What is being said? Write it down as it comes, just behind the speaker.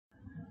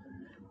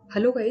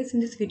Hello guys, in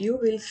this video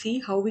we'll see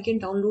how we can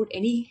download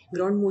any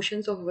ground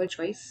motions of our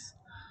choice.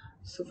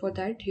 So for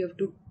that you have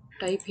to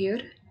type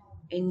here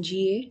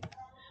NGA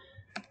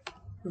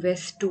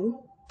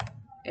West2,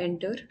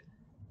 enter.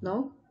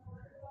 Now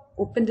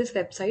open this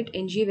website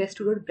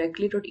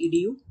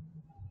ngawest2.berkeley.edu.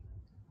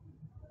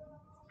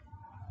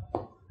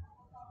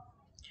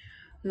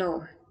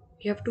 Now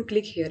you have to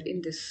click here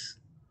in this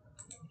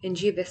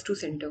NGA West2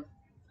 center.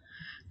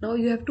 Now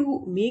you have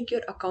to make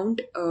your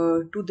account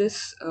to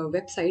this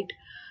website,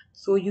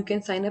 so you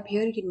can sign up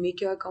here. You can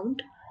make your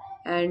account,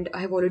 and I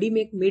have already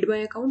made my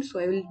account, so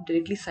I will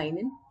directly sign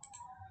in.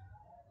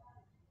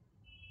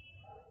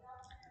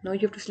 Now you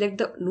have to select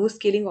the no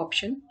scaling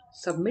option,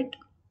 submit.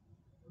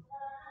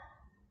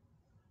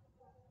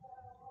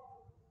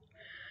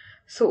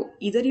 So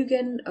either you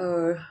can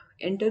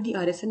enter the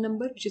RSN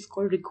number, which is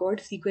called record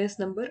sequence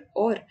number,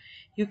 or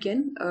you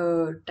can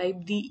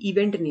type the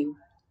event name.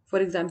 For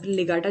example,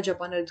 Niigata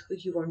Japan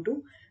earthquake you want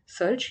to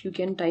search, you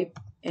can type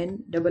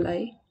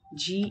NIIGATA.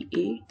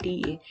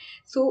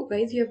 So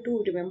guys, you have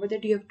to remember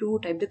that you have to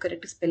type the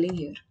correct spelling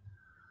here.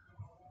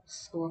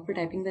 So after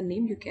typing the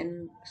name, you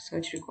can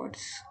search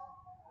records.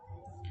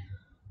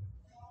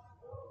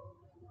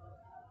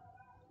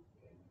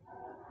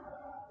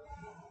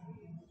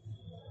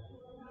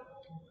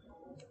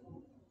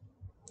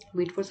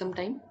 Wait for some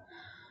time.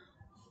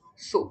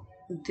 So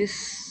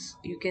this,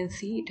 you can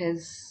see it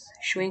has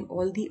showing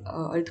all the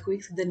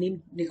earthquakes with the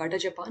name Niigata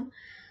Japan.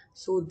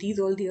 So these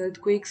all the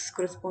earthquakes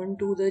correspond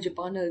to the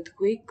Japan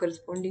earthquake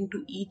corresponding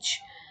to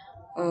each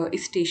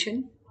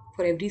station.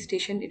 For every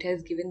station it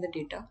has given the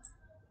data,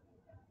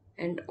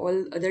 and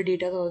all other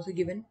data are also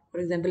given, for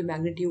example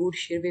magnitude,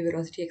 shear wave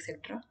velocity,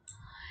 etc.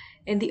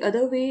 And the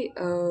other way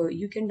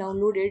you can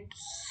download it,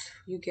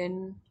 you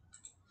can,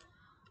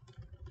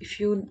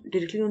 if you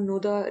directly don't know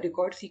the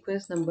record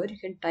sequence number, you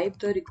can type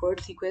the record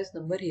sequence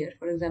number here.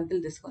 For example,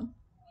 this one.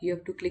 You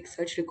have to click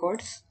search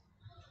records.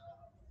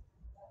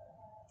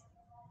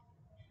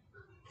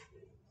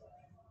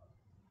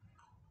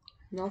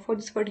 Now for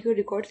this particular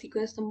record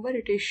sequence number,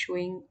 it is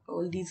showing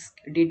all these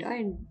data,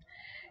 and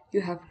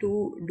you have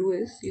to do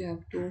is you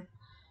have to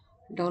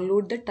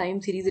download the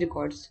time series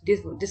records,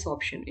 this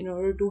option, in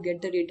order to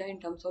get the data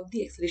in terms of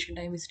the acceleration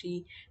time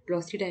history,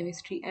 velocity time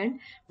history, and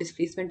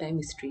displacement time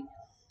history.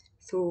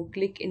 So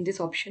click in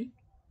this option,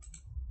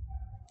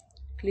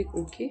 click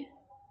OK.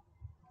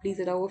 Please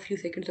allow a few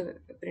seconds of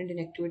apparent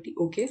inactivity.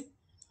 OK.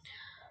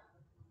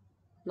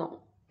 Now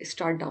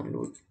start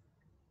download.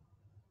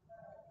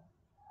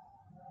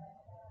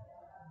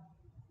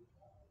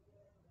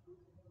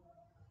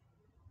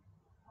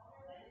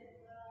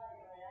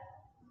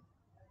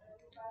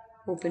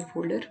 Open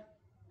folder.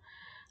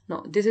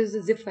 Now this is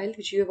the zip file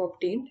which you have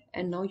obtained,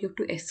 and now you have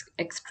to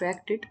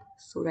extract it.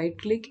 So right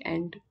click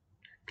and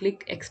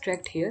click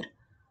extract here.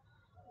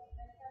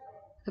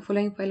 The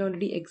following file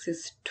already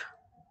exists.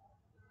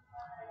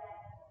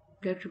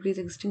 Do you have to replace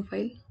existing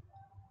file?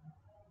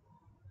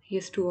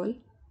 Yes to all.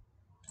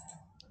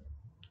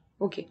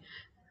 Okay,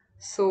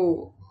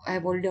 so I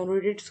have already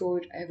downloaded it, so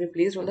I have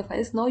replaced all the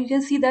files. Now you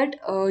can see that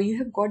you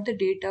have got the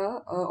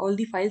data, all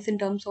the files in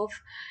terms of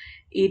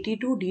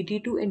AT2,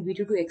 DT2 and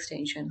VT2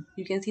 extension.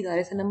 You can see the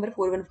RSN number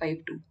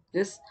 4152,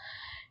 this,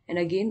 and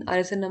again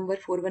RSN number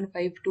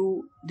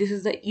 4152. This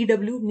is the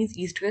EW, means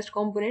east-west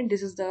component.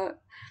 This is the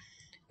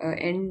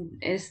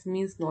NS,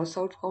 means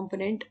north-south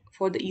component.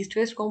 For the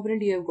east-west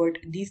component, you have got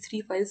these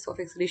three files of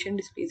acceleration,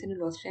 displacement and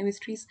velocity time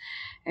histories,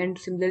 and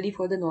similarly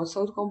for the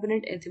north-south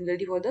component, and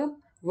similarly for the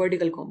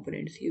vertical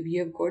components, we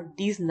have got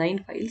these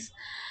 9 files.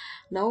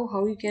 Now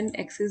how you can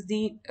access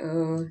the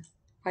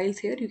files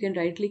here? You can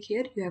right click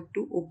here, you have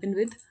to open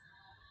with.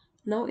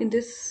 Now in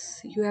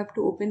this you have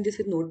to open this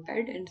with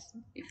Notepad, and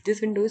if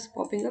this window is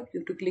popping up,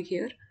 you have to click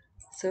here,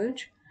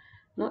 search.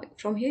 Now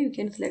from here you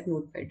can select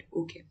Notepad.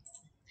 Okay,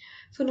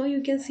 so now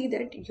you can see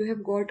that you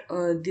have got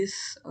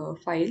this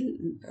file,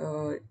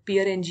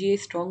 PRNGA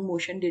strong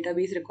motion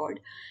database record,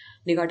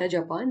 Niigata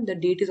Japan. The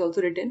date is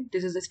also written.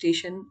 This is the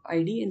station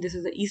ID, and this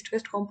is the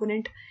east-west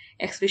component,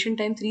 acceleration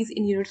time series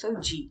in units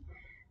of G.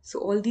 So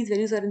all these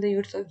values are in the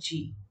units of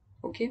G.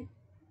 Okay,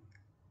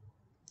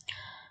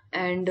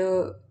 and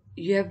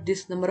you have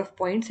this number of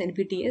points,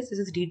 NPTS. This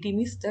is DT,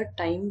 means the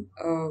time,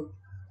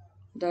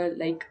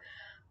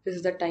 this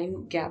is the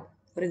time gap.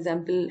 For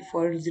example,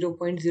 for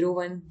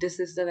 0.01, this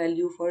is the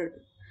value. For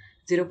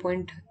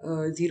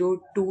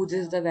 0.02, this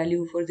is the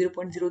value. For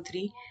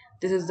 0.03,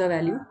 this is the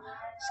value.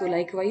 So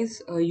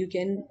likewise, you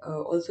can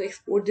also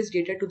export this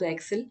data to the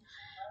Excel,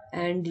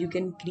 and you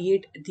can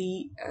create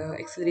the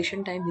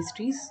acceleration time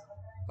histories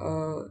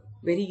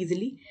very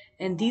easily,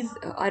 and these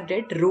are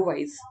read row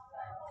wise.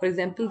 For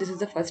example, this is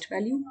the first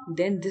value,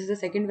 then this is the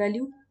second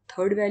value,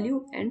 third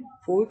value, and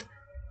fourth,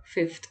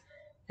 fifth.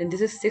 Then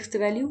this is sixth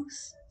value,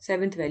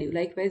 seventh value.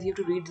 Likewise, you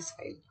have to read this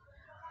file.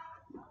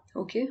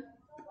 Okay.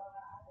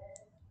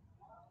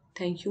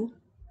 Thank you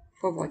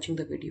for watching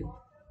the video.